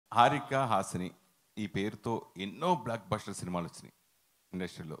హారిక హాసిని ఈ పేరుతో ఎన్నో బ్లాక్ బస్టర్ సినిమాలు వచ్చినాయి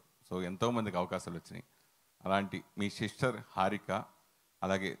ఇండస్ట్రీలో. సో ఎంతోమందికి అవకాశాలు వచ్చినాయి. అలాంటి మీ సిస్టర్ హారిక,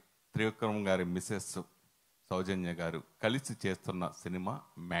 అలాగే త్రివిక్రమ్ గారి మిసెస్ సౌజన్య గారు కలిసి చేస్తున్న సినిమా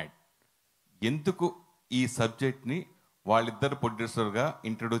మ్యాడ్. ఎందుకు ఈ సబ్జెక్ట్ని వాళ్ళిద్దరు ప్రొడ్యూసర్గా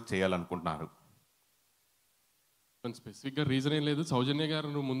ఇంట్రడ్యూస్ చేయాలనుకుంటున్నారు? స్పెసిఫిక్గా రీజన్ ఏం లేదు. సౌజన్య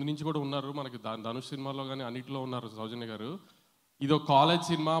గారు ముందు నుంచి కూడా ఉన్నారు మనకి, ధనుష్ సినిమాలో కానీ అన్నింటిలో ఉన్నారు సౌజన్య గారు. ఇది ఒక కాలేజ్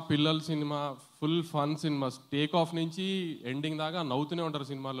సినిమా, పిల్లల cinema, full fun cinema. Take off నుంచి ఎండింగ్ దాకా నవ్వుతూనే ఉంటారు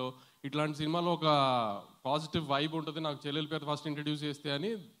సినిమాలో. ఇట్లాంటి సినిమాలో ఒక పాజిటివ్ వైబ్ ఉంటుంది. నాకు చెల్లెల పేరు ఫస్ట్ ఇంట్రడ్యూస్ చేస్తే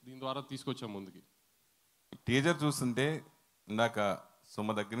అని దీని ద్వారా తీసుకొచ్చాం ముందుకి. టీజర్ చూస్తుంటే ఇందాక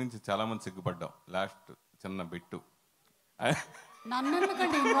సుమ దగ్గర నుంచి చాలా మంది సిగ్గుపడ్డాం. లాస్ట్ చిన్న బిట్టు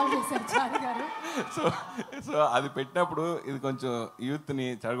సో అది పెట్టినప్పుడు ఇది కొంచెం యూత్ని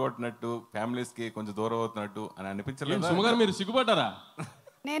చెడగొట్టినట్టు, ఫ్యామిలీస్కి కొంచెం దూరం అవుతున్నట్టు అని అనిపించలేదు. సుమ గారు మీరు సిగ్గుపడ్డారా?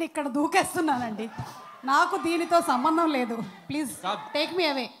 నేను ఇక్కడ దూకేస్తున్నానండి, నాకు దీనితో సంబంధం లేదు. ప్లీజ్ టేక్ మీ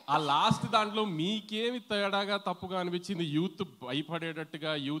అవే. ఆ లాస్ట్ దాంట్లో మీకేమి తేడాగా తప్పుగా అనిపించింది? యూత్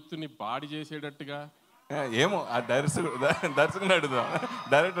భయపడేటట్టుగా, యూత్ని బాడీ చేసేటట్టుగా? ఏమో ఆ దర్శకుని అడుగుదాం,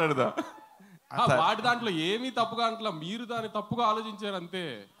 డైరెక్టర్ అడుగుదాం. వాటి దాంట్లో ఏమీ తప్పుగా అంటలా, మీరు దాన్ని తప్పుగా ఆలోచించారు అంతే.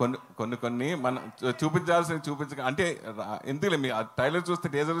 కొన్ని మనం చూపించక అంటే ఎందుకులే, మీ ట్రైలర్ చూస్తే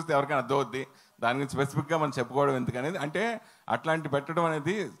టీజర్ చూస్తే ఎవరికైనా అర్థం అవుద్ది. దాని గురించి స్పెసిఫిక్గా మనం చెప్పుకోవడం ఎందుకనేది. అంటే అట్లాంటి పెట్టడం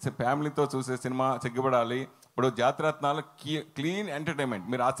అనేది ఫ్యామిలీతో చూసే సినిమా, సిగ్గుపడాలి. ఇప్పుడు జాతిరత్నాలు క్లీన్ ఎంటర్టైన్మెంట్,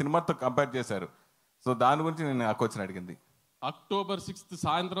 మీరు ఆ సినిమాతో కంపేర్ చేశారు. సో దాని గురించి నేను ఆ క్వశ్చన్ అడిగింది. అక్టోబర్ 6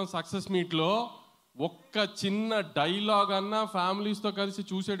 సాయంత్రం సక్సెస్ మీట్లో ఒక్క చిన్న డైలాగ్ అన్నా ఫ్యామిలీస్తో కలిసి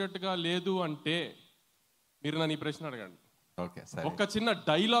చూసేటట్టుగా లేదు అంటే మీరు నన్ను ఈ ప్రశ్న అడగండి. ఓకే, ఒక్క చిన్న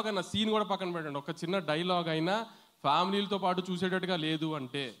డైలాగ్ అన్న, సీన్ కూడా పక్కన పెట్టండి, ఒక చిన్న డైలాగ్ అయినా ఫ్యామిలీలతో పాటు చూసేటట్టుగా లేదు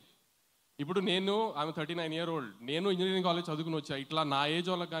అంటే. ఇప్పుడు నేను ఆమె 39 years old, నేను ఇంజనీరింగ్ కాలేజ్ చదువుకుని వచ్చా. ఇట్లా నా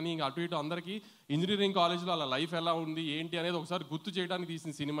ఏజ్ వాళ్ళకి కానీ ఇంకా అటు ఇటు అందరికీ ఇంజనీరింగ్ కాలేజ్లో అలా లైఫ్ ఎలా ఉంది ఏంటి అనేది ఒకసారి గుర్తు చేయడానికి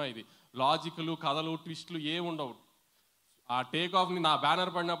తీసిన సినిమా ఇది. లాజిక్లు, కథలు, ట్విస్టులు ఏ ఉండవు. ఆ టేక్ ఆఫ్ని నా బ్యానర్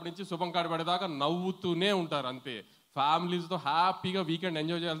పడినప్పటి నుంచి శుభం కాడ పడేదాకా నవ్వుతూనే ఉంటారు అంతే. ఫ్యామిలీస్తో హ్యాపీగా వీకెండ్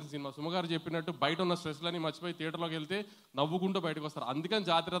ఎంజాయ్ చేయాల్సిన సినిమా. సుమగారు చెప్పినట్టు బయట ఉన్న స్ట్రెస్లని మర్చిపోయి థియేటర్లోకి వెళ్తే నవ్వుకుంటూ బయటకు వస్తారు. అందుకని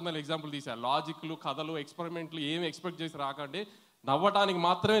జాతిరత్నాలు ఎగ్జాంపుల్ తీశారు. లాజిక్లు, కథలు, ఎక్స్పెరిమెంట్లు ఏమి ఎక్స్పెక్ట్ చేసి రాకండి, నవ్వటానికి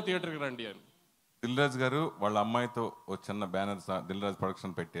మాత్రమే థియేటర్కి రండి అని. దిల్ రాజు గారు వాళ్ళ అమ్మాయితో ఒక చిన్న బ్యానర్ దిల్ రాజు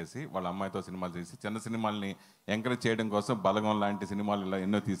ప్రొడక్షన్ పెట్టేసి వాళ్ళ అమ్మాయితో సినిమాలు తీసి చిన్న సినిమాల్ని ఎంకరేజ్ చేయడం కోసం బలగం లాంటి సినిమాలు ఇలా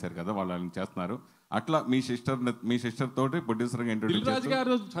ఎన్నో తీశారు కదా, వాళ్ళు చేస్తున్నారు. అట్లా మీ సిస్టర్ తోటి ప్రొడ్యూసర్గా ఇంట్రొడ్యూస్ దిల్ రాజు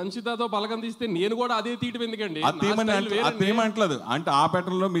గారు సంచితతో బలగం తీస్తే నేను కూడా అదే తీయటం ఎందుకండి? అదేమంటలేదు అంటే ఆ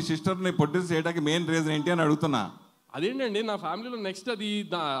ప్యాటర్న్ లో మీ సిస్టర్ని ప్రొడ్యూస్ చేయడానికి మెయిన్ రీజన్ ఏంటి అని అడుగుతున్నా. అదేంటండి నా ఫ్యామిలీలో నెక్స్ట్ అది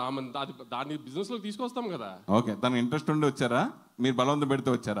దాన్ని బిజినెస్ లో తీసుకొస్తాం కదా. ఓకే, తనకు ఇంట్రెస్ట్ ఉండి వచ్చారా, మీరు బలవంతం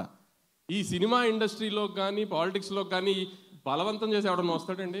పెడితే వచ్చారా? ఈ సినిమా ఇండస్ట్రీలో కానీ పాలిటిక్స్లో కానీ బలవంతం చేసి ఎవడన్నా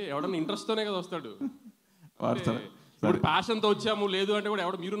వస్తాడండి? ఎవడన్నా ఇంట్రెస్ట్తోనే కదా వస్తాడు. ఇప్పుడు ప్యాషన్తో వచ్చాము, లేదు అంటే కూడా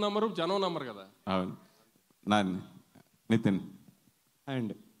ఎవడ మీరు నమ్మరు, జనం నమ్మరు కదా. అవును. నితిన్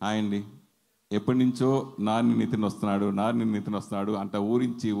అండి, ఎప్పటి నుంచో నాని నితిన్ వస్తున్నాడు అంట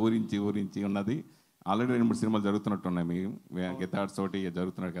ఊరించి ఉన్నది. ఆల్రెడీ 2-3 సినిమాలు జరుగుతున్నట్టున్నాయి, మీ గెతాడ్స్ తోటి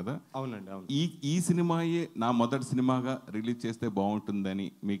జరుగుతున్నాడు కదా. అవునండి, అవును. ఈ సినిమాయే నా మొదటి సినిమాగా రిలీజ్ చేస్తే బాగుంటుందని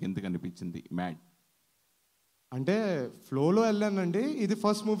మీకు ఎందుకు అనిపించింది? మ్యాడ్ అంటే ఫ్లోలో వెళ్ళానండి. ఇది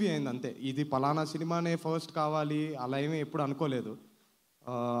ఫస్ట్ మూవీ అయింది అంతే. ఇది పలానా సినిమానే ఫస్ట్ కావాలి అలా ఏమీ ఎప్పుడు అనుకోలేదు.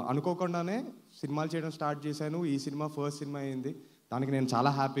 అనుకోకుండానే సినిమాలు చేయడం స్టార్ట్ చేశాను. ఈ సినిమా ఫస్ట్ సినిమా అయింది. దానికి నేను చాలా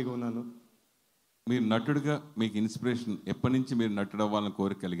హ్యాపీగా ఉన్నాను. మీరు నటుడుగా మీకు ఇన్స్పిరేషన్ ఎప్పటి నుంచి మీరు నటుడు అవ్వాలని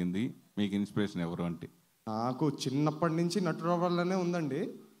కోరిక కలిగింది? మీకు ఇన్స్పిరేషన్ ఎవరు అంటే? నాకు చిన్నప్పటి నుంచి నటుడు అవ్వాలనే ఉందండి.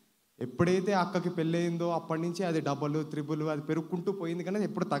 ఎప్పుడైతే అక్కకి పెళ్ళి అయిందో అప్పటి నుంచి అది డబుల్, త్రిబుల్ అది పెరుగుకుంటూ పోయింది, కానీ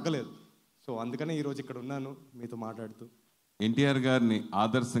ఎప్పుడు తగ్గలేదు. సో అందుకనే ఈరోజు ఇక్కడ ఉన్నాను మీతో మాట్లాడుతూ. ఎన్టీఆర్ గారిని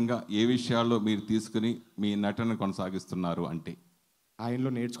ఆదర్శంగా ఏ విషయాల్లో మీరు తీసుకుని మీ నటన కొనసాగిస్తున్నారు అంటే?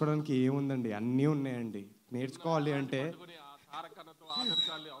 ఆయనలో నేర్చుకోవడానికి ఏముందండి, అన్నీ ఉన్నాయండి. నేర్చుకోవాలి అంటే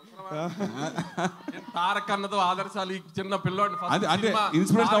తారక్ అన్నతో ఆదర్శాలు, చిన్న పిల్లోడు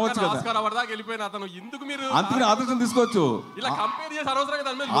ఇన్స్పిరేషన్ అవ్వచ్చు కదా. ఆస్కార్ అవార్డు దాకా వెళ్ళిపోయిన అతను ఎందుకు మీరు ఆదర్శం తీసుకోవచ్చు, ఇలా కంపేర్ చేసి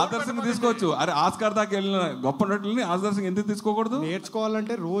అనవసరంగా ఆదర్శం తీసుకోవచ్చు. అరే ఆస్కార్ దాకా వెళ్ళిన గొప్ప నటుల్ని ఆదర్శం ఎందుకు తీసుకోకూడదు?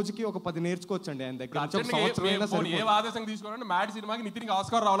 నేర్చుకోవాలంటే రోజుకి ఒక 10 నేర్చుకోవచ్చండి ఆయన దగ్గర. ఏ ఆదర్శం తీసుకోవాలంటే మ్యాడ్ సినిమాకి నితిన్కి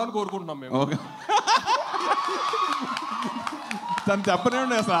ఆస్కార్ రావాలని కోరుకుంటున్నాం మేము. తను చెప్పనే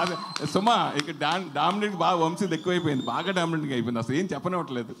ఉండే అసలు. సుమా ఇక డామినేట్ బాగా వంశీది ఎక్కువైపోయింది, బాగా డామినేటింగ్ అయిపోయింది. అసలు ఏం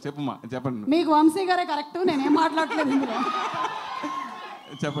చెప్పనివ్వట్లేదు. చెప్పమ్మా, చెప్పండి. మీకు వంశీ గారే కరెక్ట్, నేనేం మాట్లాడలేదు.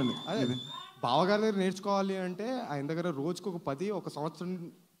 చెప్పండి. బావగారి దగ్గర నేర్చుకోవాలి అంటే ఆయన దగ్గర రోజుకు ఒక 10,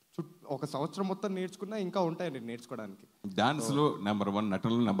 ఒక సంవత్సరం మొత్తం నేర్చుకున్నా ఇంకా ఉంటాయండి నేర్చుకోవడానికి. డాన్స్ లో నెంబర్ 1,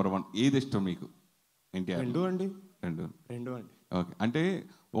 నటనలో నెంబర్ 1 ఏది ఇష్టం మీకు? రెండు అండి. ఓకే, అంటే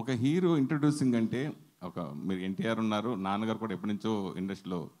ఒక హీరో ఇంట్రడ్యూసింగ్ అంటే ఒక మీరు ఎన్టీఆర్ ఉన్నారు, నాన్నగారు కూడా ఎప్పటి నుంచో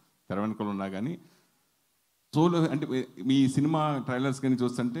ఇండస్ట్రీలో తెర వెనుకలు ఉన్నా కానీ సోలో అంటే మీ సినిమా ట్రైలర్స్ కానీ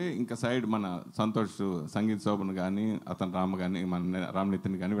చూస్తుంటే ఇంకా సైడ్ మన సంతోష్ సంగీత్ శోభన్ కానీ అతను రామ్ కానీ మన రామ్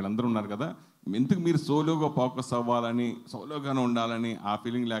నితిన్ కానీ వీళ్ళందరూ ఉన్నారు కదా, ఎందుకు మీరు సోలోగా ఫోకస్ అవ్వాలని సోలోగానే ఉండాలని ఆ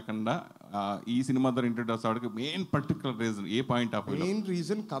ఫీలింగ్ లేకుండా ఈ సినిమా ద్వారా ఇంట్రడ్యూస్ అవ్వడానికి main particular reason A point of main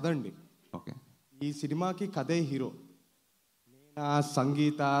reason కథ అండి. ఓకే, ఈ సినిమాకి కథే హీరో. నేను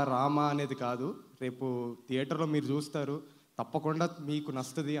సంగీత రామ అనేది కాదు, రేపు థియేటర్లో మీరు చూస్తారు, తప్పకుండా మీకు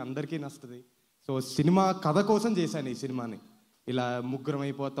నచ్చుతుంది, అందరికీ నచ్చుతుంది. సో సినిమా కథ కోసం చేశాను ఈ సినిమాని. ఇలా ముగ్గురం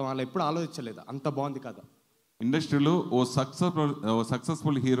అయిపోతాం అలా ఎప్పుడు ఆలోచించలేదు, అంత బాగుంది కథ. ఇండస్ట్రీలో ఓ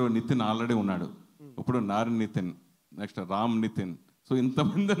సక్సెస్ఫుల్ హీరో నితిన్ ఆల్రెడీ ఉన్నాడు, ఇప్పుడు నారి నితిన్, నెక్స్ట్ రామ్ నితిన్. సో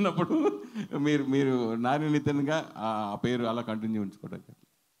ఇంతమంది ఉన్నప్పుడు మీరు నారి నితిన్గా ఆ పేరు అలా కంటిన్యూ ఉంచుకోవడానికి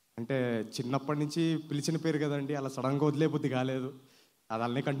అంటే చిన్నప్పటి నుంచి పిలిచిన పేరు కదండి, అలా సడన్గా వదిలే బుద్ధి కాలేదు, అది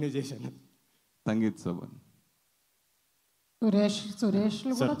అలానే కంటిన్యూ చేశాను. సంగీత్ శోభన్.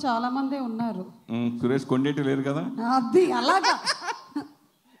 సురేష్లు కూడా చాలా మంది ఉన్నారు. సురేష్ కొండేటి లేరు కదా. అది అలాగా.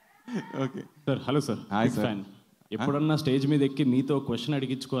 Okay sir, hello sir. Hi sir. Fan. ఎప్పుడన్నా స్టేజ్ మీద ఎక్కి మీతో క్వశ్చన్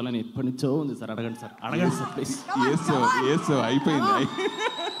అడిగించుకోవాలని ఎప్పటి నుంచో ఉంది సార్. అడగండి సార్, అడగండి సార్ ప్లీజ్. ఏసు అయిపోయింది.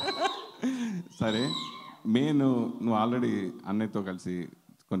 సరే, నువ్వు ఆల్రెడీ అన్నయ్యతో కలిసి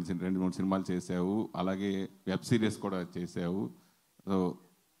కొన్ని 2-3 సినిమాలు చేసావు, అలాగే వెబ్ సిరీస్ కూడా చేసావు. సో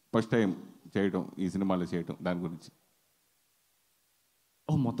ఫస్ట్ టైం చేయటం, ఈ సినిమాలో చేయటం, దాని గురించి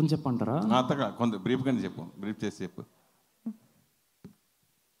మొత్తం చెప్పంటారా? అంతగా కొంత బ్రీఫ్గానే చెప్పు, బ్రీఫ్ చేసి చెప్పు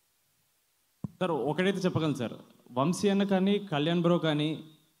సార్. ఒకటైతే చెప్పగలను సార్, వంశీ అన్న కానీ కళ్యాణ్ బ్రో కానీ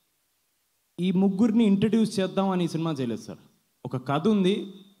ఈ ముగ్గురిని ఇంట్రడ్యూస్ చేద్దాం అని ఈ సినిమా చేయలేదు సార్. ఒక కథ ఉంది,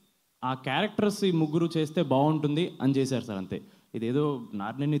 ఆ క్యారెక్టర్స్ ఈ ముగ్గురు చేస్తే బాగుంటుంది అని చేశారు సార్, అంతే. ఇదేదో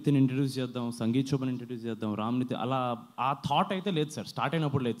నారాయణ నితిన్ ఇంట్రడ్యూస్ చేద్దాం, సంగీత్ శోభన్ ఇంట్రడ్యూస్ చేద్దాం, రామ్ నితిన్ అలా ఆ థాట్ అయితే లేదు సార్, స్టార్ట్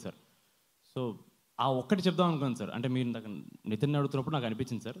అయినప్పుడు లేదు సార్. సో ఆ ఒక్కటి చెప్దాం అనుకున్నాను సార్. అంటే మీరు నాకు నితిన్ అడుగుతున్నప్పుడు నాకు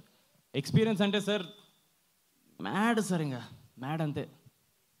అనిపించింది సార్, ఎక్స్పీరియన్స్ అంటే సార్ మ్యాడ్ సార్, ఇంకా మ్యాడ్ అంతే.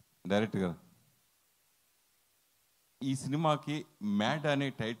 డైరెక్ట్గా ఈ సినిమాకి మ్యాడ్ అనే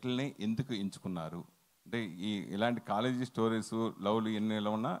టైటిల్ని ఎందుకు ఎంచుకున్నారు? అంటే ఇలాంటి కాలేజీ స్టోరీస్, లవ్లు ఎన్ని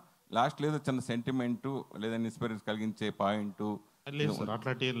ఎలా ఉన్నా లాస్ట్ లేదో చిన్న సెంటిమెంటు లేదా ఇన్స్పిరెన్స్ కలిగించే పాయింట్ లేదు సార్,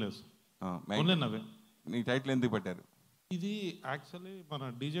 అట్లాంటి ఏం లేదు సార్. నీ టైటిల్ ఎందుకు పెట్టారు? ఇది యాక్చువల్లీ మన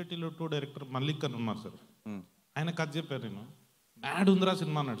డీజేటీలో 2 డైరెక్టర్ మల్లిక్ అని ఉన్నారు సార్, ఆయన కథ చెప్పారు. నేను మ్యాడ్ ఉందిరా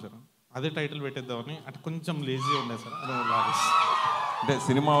సినిమా అన్నాడు సార్, అదే టైటిల్ పెట్టేద్దామని. అంటే కొంచెం లేజీ ఉండే సార్. అంటే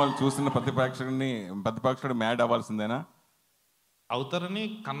సినిమా వాళ్ళు చూసిన ప్రతిపక్షుడు మ్యాడ్ అవ్వాల్సిందేనా? అవుతారని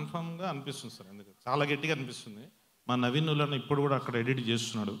కన్ఫర్మ్గా అనిపిస్తుంది సార్, ఎందుకంటే చాలా గట్టిగా అనిపిస్తుంది. మా నవీన్ నులను ఇప్పుడు కూడా అక్కడ ఎడిట్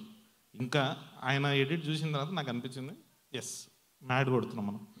చేస్తున్నాడు. ఇంకా ఆయన ఎడిట్ చూసిన తర్వాత నాకు అనిపించింది, ఎస్ మ్యాడ్ కొడుతున్నాం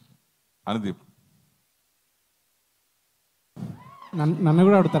మనం. అనుదీప్. నన్ను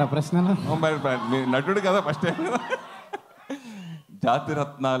కూడా అడుగుతారా ప్రశ్నలు? నటుడు కదా ఫస్ట్ టైం.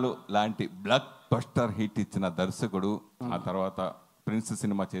 జాతిరత్నాలు లాంటి బ్లాక్ బస్టర్ హిట్ ఇచ్చిన దర్శకుడు, ఆ తర్వాత ప్రిన్స్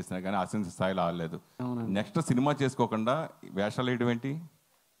సినిమా చేసినా కానీ ఆశించ స్థాయిలో ఆడలేదు. నెక్స్ట్ సినిమా చేసుకోకుండా వేషాలు వేయడం ఏంటి?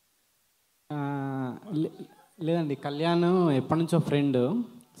 లేదండి, కళ్యాణ్ ఎప్పటి నుంచో ఫ్రెండ్.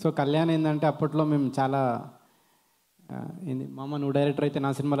 సో కళ్యాణ్ ఏంటంటే అప్పట్లో మేము చాలా ఏంది మామ నువ్వు డైరెక్టర్ అయితే నా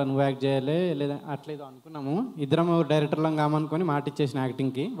సినిమాలో నువ్వు యాక్ట్ చేయాలి లేదా అట్లేదో అనుకున్నాము. ఇద్దరం డైరెక్టర్లం కామనుకొని మాట ఇచ్చేసిన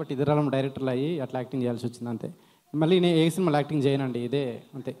యాక్టింగ్కి. బట్ ఇద్దరం డైరెక్టర్లు అయ్యి అట్లా యాక్టింగ్ చేయాల్సి వచ్చింది అంతే. మళ్ళీ నేను ఏ సినిమాలో యాక్టింగ్ చేయనండి, ఇదే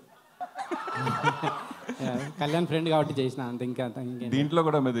అంతే. కళ్యాణ్ ఫ్రెండ్ కాబట్టి చేసిన అంతే. ఇంకా దీంట్లో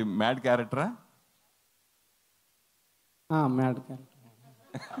కూడా మీది మ్యాడ్ క్యారెక్టరా? Mad character.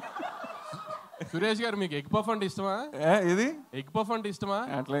 సురేష్ గారు, మీకు ఎగ్ పఫ్ అంటే ఇష్టమా? ఇది ఎగ్ పఫ్ అంటే ఇష్టమా?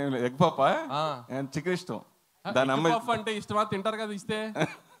 అట్లా ఎగ్ పఫ్, చికెన్ ఇష్టం. దాని అమ్మాయి పఫ్ అంటే ఇష్టమా? తింటారు కదా ఇస్తే.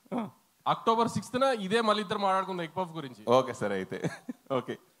 October 6th ఇదే మళ్ళీ ఇద్దరు మాట్లాడుకుందాం ఎగ్ పఫ్ గురించి. ఓకే సరే అయితే.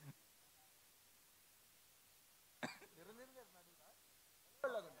 Okay,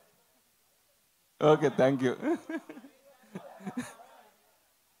 okay, thank you.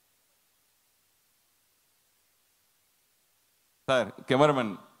 Sir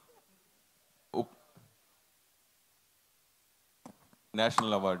cameraman,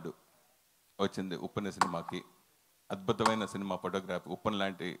 national award వచ్చింది ఉప్పన్న సినిమాకి. అద్భుతమైన సినిమా, ఫోటోగ్రఫీ. ఉప్పన్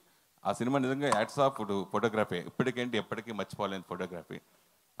లాంటి ఆ సినిమా నిజంగా యాడ్స్ ఆఫ్ ఫోటోగ్రఫీ, ఇప్పటికేంటి ఎప్పటికీ మర్చిపోలేని ఫోటోగ్రఫీ.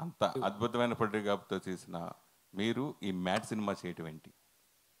 అంత అద్భుతమైన ఫోటోగ్రఫీతో చేసిన మీరు ఈ మ్యాడ్ సినిమా చేయటం ఏంటి?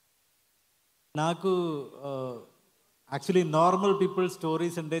 నాకు యాక్చువల్లీ నార్మల్ పీపుల్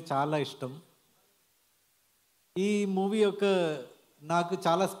స్టోరీస్ అంటే చాలా ఇష్టం. ఈ మూవీ యొక్క నాకు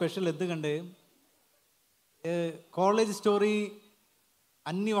చాలా స్పెషల్, ఎందుకంటే కాలేజ్ స్టోరీ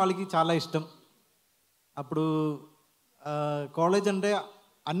అన్ని వాళ్ళకి చాలా ఇష్టం. అప్పుడు కాలేజ్ అంటే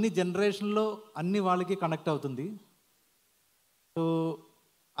అన్ని జనరేషన్లో అన్ని వాళ్ళకి కనెక్ట్ అవుతుంది. So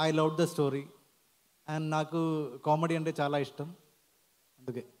I love the story and నాకు కామెడీ అంటే చాలా ఇష్టం,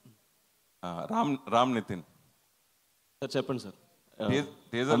 అందుకే. రామ్ నితిన్ సార్ చెప్పండి సార్.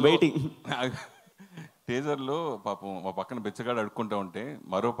 వెయిటింగ్. టీజర్లో పాపం మా పక్కన బెచ్చగాడు అడుక్కుంటా ఉంటే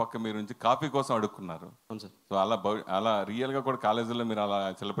మరో పక్క మీరు నుంచి కాఫీ కోసం అడుక్కున్నారు. అవును సార్. సో అలా రియల్ గా కూడా కాలేజీలో మీరు అలా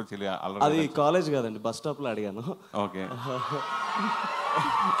చిల్లపచ్చి అది కాలేజ్ కాదండి, బస్ స్టాప్ లో అడిగాను. ఓకే.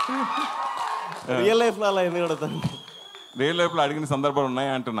 రియల్ లైఫ్ లో అలా ఎందుకు అడుగుతాను? రియల్ లైఫ్ లో అడిగిన సందర్భాలు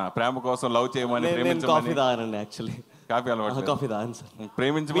ఉన్నాయా అంటున్నా? ప్రేమ కోసం, లవ్ చేయమని, కాఫీ తాగనండి యాక్చువల్లీ. కాఫీ అలవాటు? కాఫీ తాగను సార్.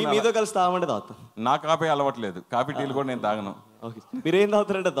 ప్రేమించి మీతో కలిసి తాగమంటే తాగుతాను. నా కాఫీ అలవాట్లేదు, కాఫీ టీలు కూడా నేను తాగను. ఓకే, మీరేం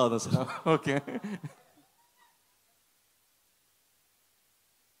తాగుతారంటే తాగుతాను సార్. ఓకే.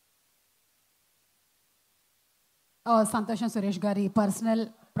 సంతోషం సురేష్ గారి పర్సనల్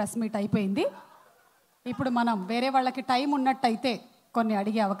ప్రెస్ మీట్ అయిపోయింది. ఇప్పుడు మనం వేరే వాళ్ళకి టైం ఉన్నట్టయితే కొన్ని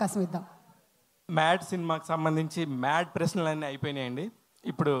అడిగే అవకాశం ఇద్దాం. మ్యాడ్ సినిమాకి సంబంధించి మ్యాడ్ ప్రశ్నలు అన్నీ అయిపోయినాయండి.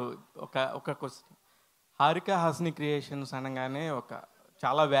 ఇప్పుడు ఒక క్వశ్చన్. హారిక హాసిని క్రియేషన్స్ అనగానే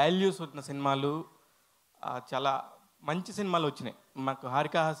చాలా వాల్యూస్ ఉన్న సినిమాలు, చాలా మంచి సినిమాలు వచ్చినాయి. మాకు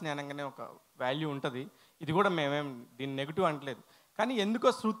హారిక హాసిని అనగానే ఒక వాల్యూ ఉంటుంది. ఇది కూడా మేమేం దీన్ని నెగిటివ్ అనట్లేదు, కానీ ఎందుకో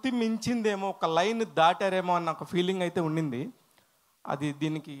శృతి మించిందేమో, ఒక లైన్ దాటారేమో అన్న ఒక ఫీలింగ్ అయితే ఉండింది. అది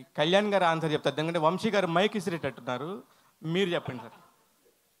దీనికి కళ్యాణ్ గారు ఆన్సర్ చెప్తారు, ఎందుకంటే వంశీ గారు మైక్ ఇసిరేటట్టున్నారు. మీరు చెప్పండి సార్.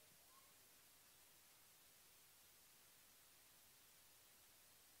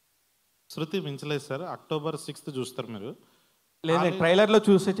 శృతి మించలేదు సార్. October 6th చూస్తారు మీరు. లేదు, ట్రైలర్లో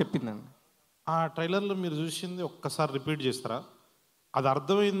చూసే చెప్పిందండి. ఆ ట్రైలర్లో మీరు చూసింది ఒక్కసారి రిపీట్ చేస్తారా? అది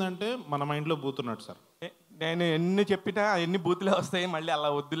అర్థమైందంటే మన మైండ్లో బూతున్నట్టు సార్. నేను ఎన్ని చెప్పినా ఎన్ని బూతులే వస్తాయి, మళ్ళీ అలా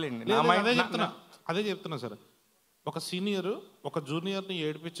వద్దులేండి. అదే చెప్తున్నా సార్. ఒక సీనియర్ ఒక జూనియర్ని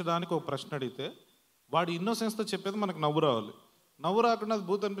ఏడిపించడానికి ఒక ప్రశ్న అడిగితే వాడు ఇన్నోసెన్స్తో చెప్పేది మనకు నవ్వు రావాలి. నవ్వు రాకుండా అది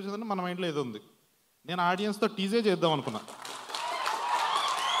బూత్ అనిపించిందని మన మైండ్లో ఏదో ఉంది. నేను ఆడియన్స్తో టీజే చేద్దాం అనుకున్నా.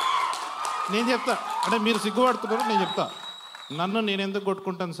 నేను చెప్తా, అంటే మీరు సిగ్గుపడుతున్నారు, నేను చెప్తా. నన్ను నేను ఎందుకు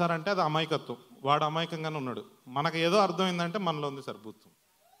కొట్టుకుంటాను సార్ అంటే అది అమాయకత్వం. వాడు అమాయకంగానే ఉన్నాడు. మనకు ఏదో అర్థమైందంటే మనలో ఉంది సార్ బూత్.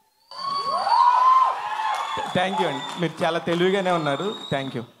 థ్యాంక్ యూ అండి, మీరు చాలా తెలివిగానే ఉన్నారు.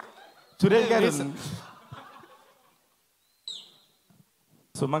 Thank you. సురేష్ గారు,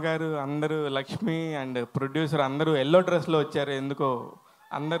 సుమ గారు, అందరూ, లక్ష్మి అండ్ ప్రొడ్యూసర్ అందరూ ఎల్లో డ్రెస్లో వచ్చారు. ఎందుకో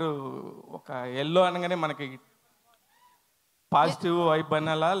అందరూ ఒక ఎల్లో అనగానే మనకి పాజిటివ్ వైబ్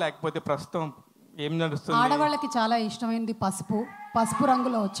అనాలా, లేకపోతే ప్రస్తుతం ఏం నడుస్తుంది? ఆడవాళ్ళకి చాలా ఇష్టమైనది పసుపు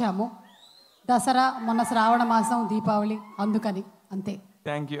రంగులో వచ్చాము. దసరా, మొన్న శ్రావణ మాసం, దీపావళి, అందుకని అంతే.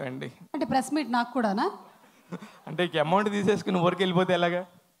 థ్యాంక్ యూ అండి. అంటే ప్రెస్ మీట్ నాకు కూడానా? అంటే అమౌంట్ తీసేసుకుని ఊరికి వెళ్ళిపోతే ఎలాగా?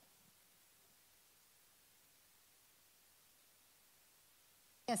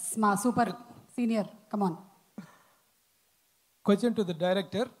 ఎస్, మా super senior, come on. Question to the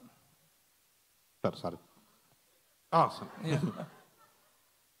director. Sorry.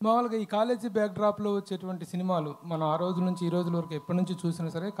 మామూలుగా ఈ కాలేజీ బ్యాక్డ్రాప్లో వచ్చేటువంటి సినిమాలు మనం ఆ రోజు నుంచి ఈ రోజుల వరకు ఎప్పటి నుంచి చూసినా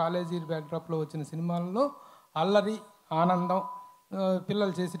సరే, కాలేజీ బ్యాక్డ్రాప్లో వచ్చిన సినిమాల్లో అల్లరి, ఆనందం,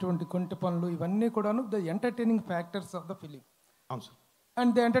 పిల్లలు చేసేటువంటి కొంటి పనులు, ఇవన్నీ కూడాను the entertaining factors of the film.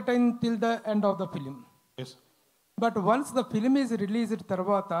 And the entertain till the end of the film. But once the film is released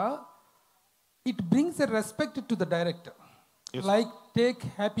తర్వాత it brings a respect to the director. Like take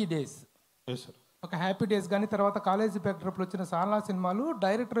happy days. ఒక happy days కానీ తర్వాత college బ్యాక్డ్రాప్లో వచ్చిన చాలా సినిమాలు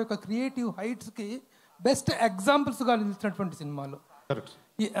director యొక్క creative హైట్స్కి best ఎగ్జాంపుల్స్గా నిలిచినటువంటి సినిమాలు.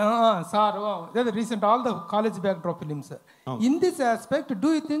 Sir recent all the college backdrop films. In this aspect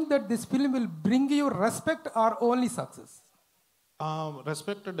do you think that this film will bring you respect are only success?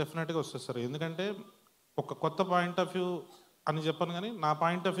 Respect డెఫినెట్గా వస్తుంది సార్. ఎందుకంటే ఒక కొత్త పాయింట్ ఆఫ్ వ్యూ అని చెప్పాను, కానీ నా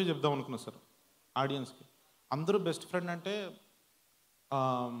పాయింట్ ఆఫ్ వ్యూ చెప్దాం అనుకున్నా సార్ ఆడియన్స్కి. అందరూ బెస్ట్ ఫ్రెండ్ అంటే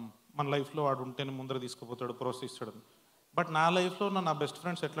మన లైఫ్లో వాడు ఉంటేనే ముందర తీసుకుపోతాడు, ప్రోత్సహిస్తాడు. బట్ నా లైఫ్లో నా బెస్ట్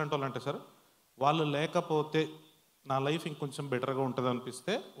ఫ్రెండ్స్ ఎట్లాంటి వాళ్ళు అంటే సార్, వాళ్ళు లేకపోతే నా లైఫ్ ఇంకొంచెం బెటర్గా ఉంటుంది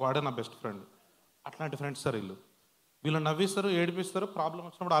అనిపిస్తే వాడే నా బెస్ట్ ఫ్రెండ్. అట్లాంటి ఫ్రెండ్స్ సార్ వీళ్ళు నవ్విస్తారు, ఏడిపిస్తారు, ప్రాబ్లం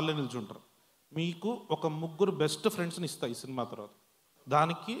వచ్చినప్పుడు వాళ్ళే నిల్చుంటారు. మీకు ఒక 3 బెస్ట్ ఫ్రెండ్స్ని ఇస్తా ఈ సినిమా తర్వాత.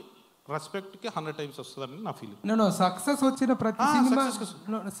 దానికి రెస్పెక్ట్కి 100 times వస్తుందని నా ఫీలింగ్. నేను సక్సెస్ వచ్చిన ప్రతి సినిమా,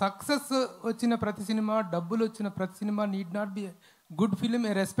 సక్సెస్ వచ్చిన ప్రతి సినిమా, డబ్బులు వచ్చిన ప్రతి cinema need not be good film,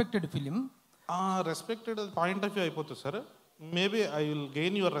 A respected film. Respected point of view అయిపోతుంది sir. Maybe I will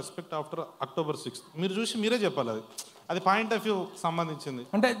gain your respect after October 6th. మీరు చూసి మీరే చెప్పాలి, అది పాయింట్ ఆఫ్ వ్యూ సంబంధించింది.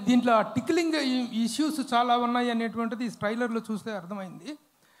 అంటే దీంట్లో టిక్లింగ్ ఇష్యూస్ చాలా ఉన్నాయి అనేటువంటిది ఈ ట్రైలర్లో చూస్తే అర్థమైంది.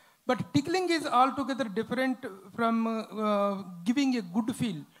 But tickling is all together different from giving a good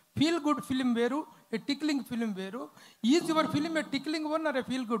feel good film వేరు, ఏ టిక్లింగ్ ఫిలిం వేరు. Is your film A tickling one or A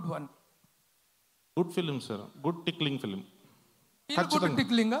feel good one? Good film sir, good tickling film.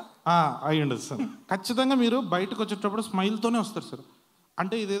 Tickling అయి ఉండదు sir. ఖచ్చితంగా మీరు బయటకు వచ్చేటప్పుడు స్మైల్తోనే వస్తారు sir.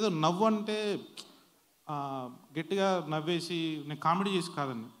 అంటే ఇదేదో నవ్వు అంటే గట్టిగా నవ్వేసి నేను కామెడీ చేసి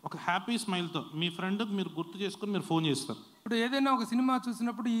కాదండి, ఒక హ్యాపీ స్మైల్తో మీ ఫ్రెండ్కి మీరు గుర్తు చేసుకుని మీరు ఫోన్ చేస్తారు. ఇప్పుడు ఏదైనా ఒక సినిమా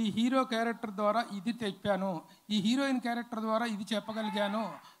చూసినప్పుడు ఈ హీరో క్యారెక్టర్ ద్వారా ఇది చెప్పాను, ఈ హీరోయిన్ క్యారెక్టర్ ద్వారా ఇది చెప్పగలిగాను,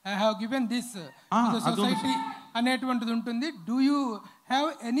 I have given this society అనేటువంటిది ఉంటుంది. Do you have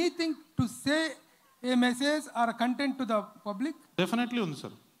anything to say A message or content to the public? Definitely ఉంది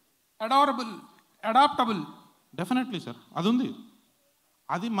సార్. అడాప్టబుల్ డెఫినెట్లీ సార్, అది ఉంది.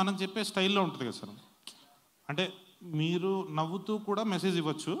 అది మనం చెప్పే స్టైల్లో ఉంటుంది కదా సార్. అంటే మీరు నవ్వుతూ కూడా మెసేజ్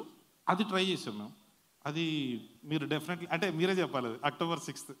ఇవ్వచ్చు, అది ట్రై చేసాం మేము. అది మీరు డెఫినెట్లీ అంటే మీరే చెప్పాలి October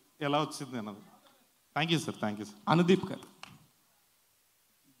 6th ఎలా వచ్చింది అన్నది. Thank you sir. Thank you sir. Anudeep గారు,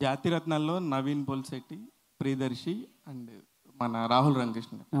 జాతిరత్నాల్లో నవీన్ పోల్శెట్టి, ప్రియదర్శి అండ్ మన రాహుల్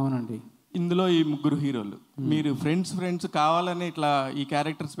రామకృష్ణ. అవునండి. ఇందులో ఈ ముగ్గురు హీరోలు మీరు ఫ్రెండ్స్ కావాలని ఇట్లా ఈ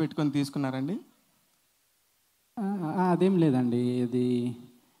క్యారెక్టర్స్ పెట్టుకొని తీసుకున్నారండి? అదేం లేదండి. ఇది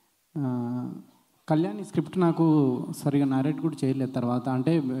కళ్యాణ్ స్క్రిప్ట్ నాకు సరిగా నారేట్ కూడా చేయలేదు తర్వాత.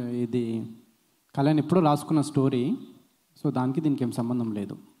 అంటే ఇది కళ్యాణ్ ఎప్పుడో రాసుకున్న స్టోరీ, సో దానికి దీనికి ఏం సంబంధం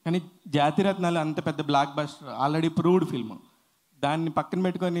లేదు. కానీ జాతిరత్నాలు అంత పెద్ద block buster, already proved film, దాన్ని పక్కన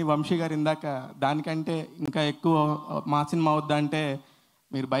పెట్టుకొని వంశీ గారు ఇందాక దానికంటే ఇంకా ఎక్కువ మా సినిమా అవుద్దా అంటే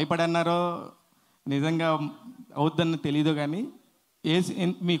మీరు భయపడన్నారో నిజంగా అవుద్దని తెలీదు. కానీ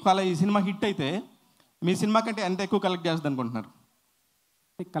మీకు అలా ఈ సినిమా హిట్ అయితే మీ సినిమా కంటే ఎంత ఎక్కువ కలెక్ట్ చేస్తుంది అనుకుంటున్నారు?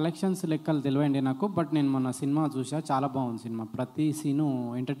 కలెక్షన్స్ లెక్కలు తెలియండి నాకు, బట్ నేను మొన్న సినిమా చూసా, చాలా బాగుంది సినిమా. ప్రతి సీను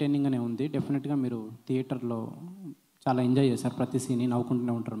ఎంటర్టైనింగ్గానే ఉంది. డెఫినెట్గా మీరు థియేటర్లో చాలా ఎంజాయ్ చేశారు, ప్రతి సీన్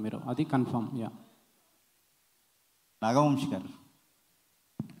నవ్వుకుంటూనే ఉంటారు మీరు, అది కన్ఫర్మ్. యా. నాగవంశి గారు,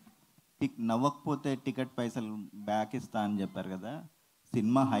 నవ్వకపోతే టికెట్ పైసలు బ్యాక్ ఇస్తా అని చెప్పారు కదా,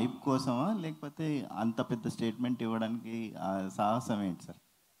 సినిమా హైప్ కోసమా లేకపోతే అంత పెద్ద స్టేట్మెంట్ ఇవ్వడానికి సాహసం ఏంటి సార్?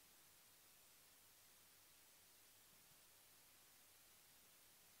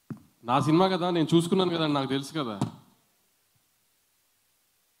 నా సినిమా కదా, నేను చూసుకున్నాను కదా, నాకు తెలుసు కదా.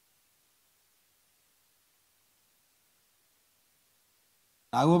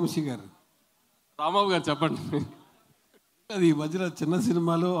 నాగవంశి గారు, రాంబాబు గారు చెప్పండి. అది ఈ మధ్యన చిన్న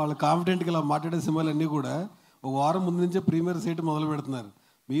సినిమాలు వాళ్ళు కాన్ఫిడెంట్గా ఇలా మాట్లాడే సినిమాలు అన్నీ కూడా ఒక వారం ముందు నుంచే ప్రీమియర్ సైట్ మొదలు పెడుతున్నారు.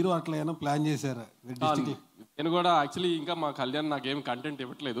 మీరు అట్లా ఏమైనా ప్లాన్ చేశారా? నేను కూడా యాక్చువల్లీ ఇంకా మా కళ్యాణ్ నాకేం కంటెంట్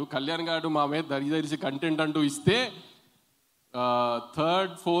ఇవ్వట్లేదు. కళ్యాణ్ గారు మా మీద దరిదరిసి కంటెంట్ అంటూ ఇస్తే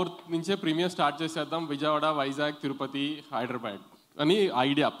 3rd 4th నుంచే ప్రీమియర్ స్టార్ట్ చేసేద్దాం, విజయవాడ, వైజాగ్, తిరుపతి, హైదరాబాద్ అని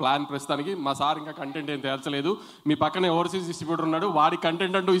ఐడియా ప్లాన్. ప్రస్తుతానికి మా సార్ ఇంకా కంటెంట్ ఏం తేల్చలేదు. మీ పక్కనే ఓవర్సీస్ డిస్ట్రిబ్యూటర్ ఉన్నాడు, వాడి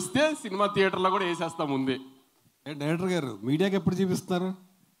కంటెంట్ అంటూ ఇస్తే సినిమా థియేటర్లో కూడా వేసేస్తాం ముందే. డైరెక్టర్ గారు మీడియాకి ఎప్పుడు చూపిస్తున్నారు?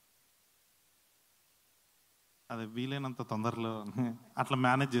 అది వీలైనంత తొందరలో అట్లా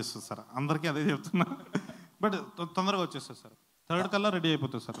మేనేజ్ చేస్తుంది సార్. అందరికీ అదే చెప్తున్నా, బట్ తొందరగా వచ్చేస్తుంది సార్. 3rd కల్లా రెడీ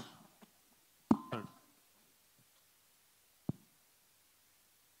అయిపోతుంది సార్.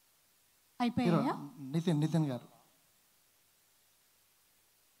 నితిన్ గారు,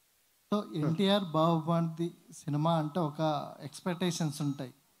 సో ఎన్టీఆర్ బాహుబలి సినిమా అంటే ఒక ఎక్స్పెక్టేషన్స్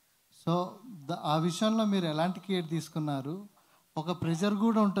ఉంటాయి. సో ఆ విషయంలో మీరు ఎలాంటి కేర్ తీసుకున్నారు? ఒక ప్రెషర్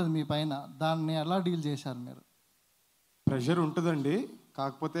కూడా ఉంటుంది మీ పైన, దాన్ని ఎలా డీల్ చేశారు మీరు? ప్రెషర్ ఉంటుందండి,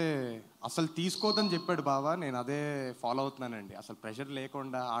 కాకపోతే అసలు తీసుకోవద్దని చెప్పాడు బావా, నేను అదే ఫాలో అవుతున్నానండి. అసలు ప్రెషర్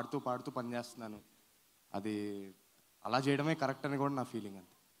లేకుండా ఆడుతూ పాడుతూ పనిచేస్తున్నాను, అది అలా చేయడమే కరెక్ట్ అని కూడా నా ఫీలింగ్.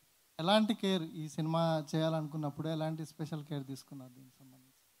 అంతే. ఎలాంటి కేర్ ఈ సినిమా చేయాలనుకున్నప్పుడు ఎలాంటి స్పెషల్ కేర్ తీసుకున్నారు దీనికి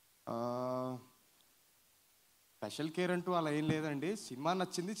సంబంధించి? స్పెషల్ కేర్ అంటూ అలా ఏం లేదండి, సినిమా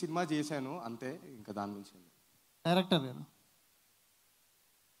నచ్చింది, సినిమా చేశాను అంతే, ఇంకా దాని నుంచి. డైరెక్టర్ గారు,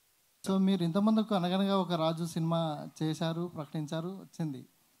 సో మీరు ఇంతమందికి అనగనగా ఒక రాజు సినిమా చేశారు, ప్రకటించారు, వచ్చింది,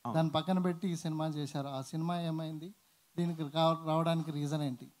 దాన్ని పక్కన పెట్టి ఈ సినిమా చేశారు. ఆ సినిమా ఏమైంది? దీనికి రావడానికి రీజన్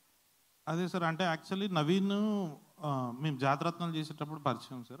ఏంటి? అదే సార్, అంటే యాక్చువల్లీ నవీన్ మేము జాతరత్నాలు చేసేటప్పుడు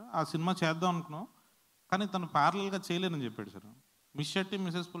పరిచయం సార్. ఆ సినిమా చేద్దాం అనుకున్నాం, కానీ తను ప్యారలల్గా చేయలేనని చెప్పాడు సార్. మిస్ షెట్టి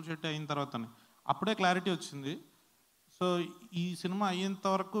మిసెస్ పుల్షెట్టి అయిన తర్వాతనే అప్పుడే క్లారిటీ వచ్చింది. సో ఈ సినిమా అయ్యేంత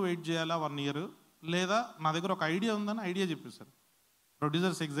వరకు వెయిట్ చేయాలా 1 year, లేదా నా దగ్గర ఒక ఐడియా ఉందని ఐడియా చెప్పారు సార్.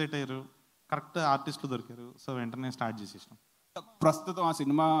 ప్రొడ్యూసర్స్ ఎగ్జైట్ అయ్యారు, కరెక్ట్ ఆర్టిస్టులు దొరికారు, సో వెంటనే స్టార్ట్ చేసేసాం. ప్రస్తుతం ఆ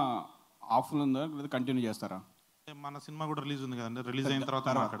సినిమా ఆఫ్లో ఉందా లేదా కంటిన్యూ చేస్తారా? మన సినిమా కూడా రిలీజ్ ఉంది కదండి, రిలీజ్ అయిన తర్వాత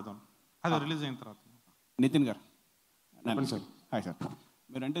మాట్లాడదాం. అదే రిలీజ్ అయిన తర్వాత. నితిన్ గారు, సార్ హాయ్ సార్.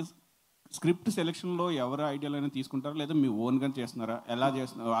 మీరంటే స్క్రిప్ట్ సెలెక్షన్లో ఎవరి ఐడియాలైనా తీసుకుంటారా లేదా మీ ఓన్గా చేస్తున్నారా? ఎలా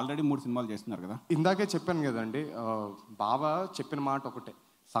చేస్తున్నారు? ఆల్రెడీ 3 సినిమాలు చేస్తున్నారు కదా. ఇందాకే చెప్పాను కదండి, బాబా చెప్పిన మాట ఒకటే,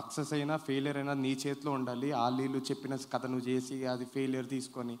 సక్సెస్ అయినా ఫెయిలియర్ అయినా నీ చేతిలో ఉండాలి. వీళ్ళు చెప్పిన కథ నువ్వు చేసి అది ఫెయిలియర్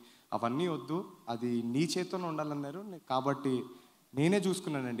తీసుకొని అవన్నీ వద్దు, అది నీ చేతిలోనే ఉండాలన్నారు. కాబట్టి నేనే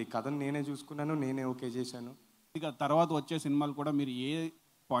చూసుకున్నానండి, కథను నేనే చూసుకున్నాను, నేనే ఓకే చేశాను. ఇక తర్వాత వచ్చే సినిమాలు కూడా మీరు ఏ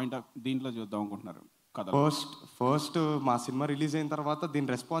పాయింట్ ఆఫ్ దీంట్లో చూద్దాం అనుకుంటున్నారు కథ? ఫస్ట్ మా సినిమా రిలీజ్ అయిన తర్వాత దీని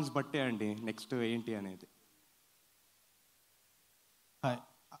రెస్పాన్స్ బట్టే అండి నెక్స్ట్ ఏంటి అనేది.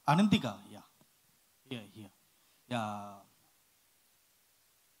 Ananthika yeah yeah yeah yeah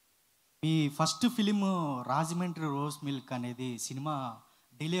మీ first film Rajahmundry rose milk అనేది సినిమా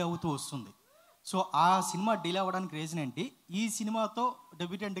డిలే అవుతూ వస్తుంది. సో ఆ సినిమా డిలే అవ్వడానికి రీజన్ ఏంటి? ఈ సినిమాతో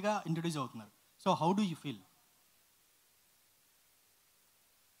డెబ్యూటెంట్గా ఇంట్రడ్యూస్ అవుతున్నారు. So how do you feel?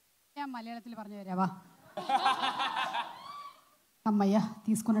 മലയാളത്തിൽ പറഞ്ഞു തരാവാ. అమ్మయ్య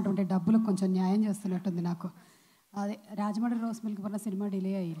తీసుకున్నటువంటి డబ్బులు కొంచెం న్యాయం చేస్తున్నట్టుంది నాకు. അതെ രാജമണി റോസ് മിൽക്ക് പറഞ്ഞ സിനിമ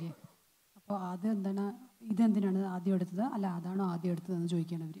ഡിലേ ആയില്ലേ, അപ്പോൾ അതെന്താണ് ഇതെന്തിനാണ് ആദ്യം എടുത്തത്, അല്ല അതാണോ ആദ്യം എടുത്തതെന്ന്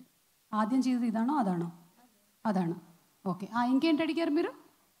ചോദിക്കുകയാണ് അവർ. ఆద్యం చేసేది ఇదానో అదానో? అదాను. ఓకే ఇంకేంటి అడిగారు మీరు?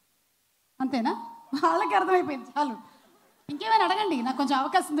 అంతేనా? వాళ్ళకి అర్థమైపోయింది చాలు. ఇంకేమైనా అడగండి, నాకు కొంచెం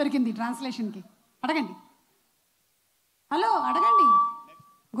అవకాశం దొరికింది ట్రాన్స్లేషన్కి. అడగండి. హలో అడగండి.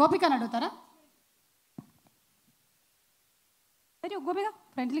 గోపికని అడుగుతారా? వరూ గోపిక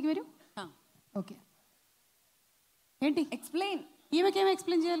ఫ్రంట్లీకి వరూ. ఓకే ఏంటి ఎక్స్ప్లెయిన్? ఈమెకేమో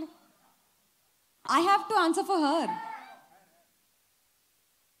ఎక్స్ప్లెయిన్ చేయాలి. I have to answer for her.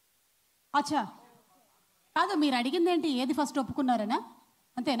 అచ్చా కాదు, మీరు అడిగింది ఏంటి, ఏది ఫస్ట్ ఒప్పుకున్నారనా?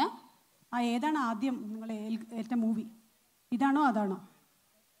 అంతేనా? ഏതാണ് ആദ്യം നിങ്ങൾ ഏറ്റ മൂവി, ഇതാണോ അതാണോ?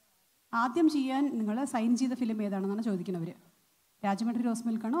 ആദ്യം ചെയ്യാൻ നിങ്ങൾ സൈൻ ചെയ്ത ഫിലിം ഏതാണെന്നാണ് ചോദിക്കുന്നവർ. രാജമണ്ഡി റോസ്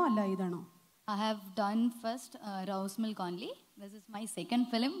മിൽക്ക് ആണോ അല്ല ഇതാണോ? I have done first Rose Milk only. This is my second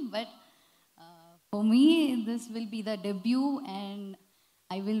film, but for me this will be the debut, and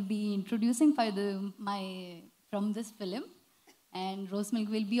I will be introducing from this film, and Rose Milk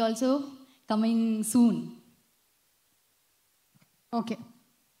will be also coming soon. Okay.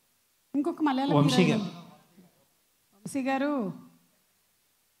 ఇంకొక మలయాళం వంశీ గారు.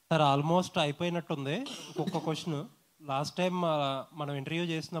 Sir almost అయిపోయినట్టుంది. ఇంకొక question. Last time మనం interview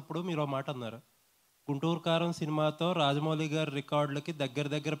చేసినప్పుడు మీరు మాట అన్నారు, గుంటూరు కారం సినిమాతో రాజమౌళి గారి రికార్డులకి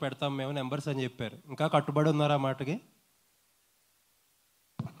దగ్గర పెడతాం మేము నెంబర్స్ అని చెప్పారు. ఇంకా కట్టుబడి ఉన్నారు ఆ మాటకి?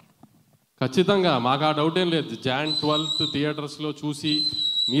 ఖచ్చితంగా, మాకు ఆ డౌట్ ఏం లేదు. Jan 12th థియేటర్స్లో చూసి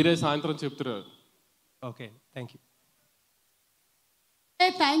మీరే సాయంత్రం చెప్తున్నారు. Okay thank you.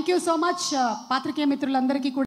 Thank you so much. పాత్రికేయ మిత్రులందరికీ కూడా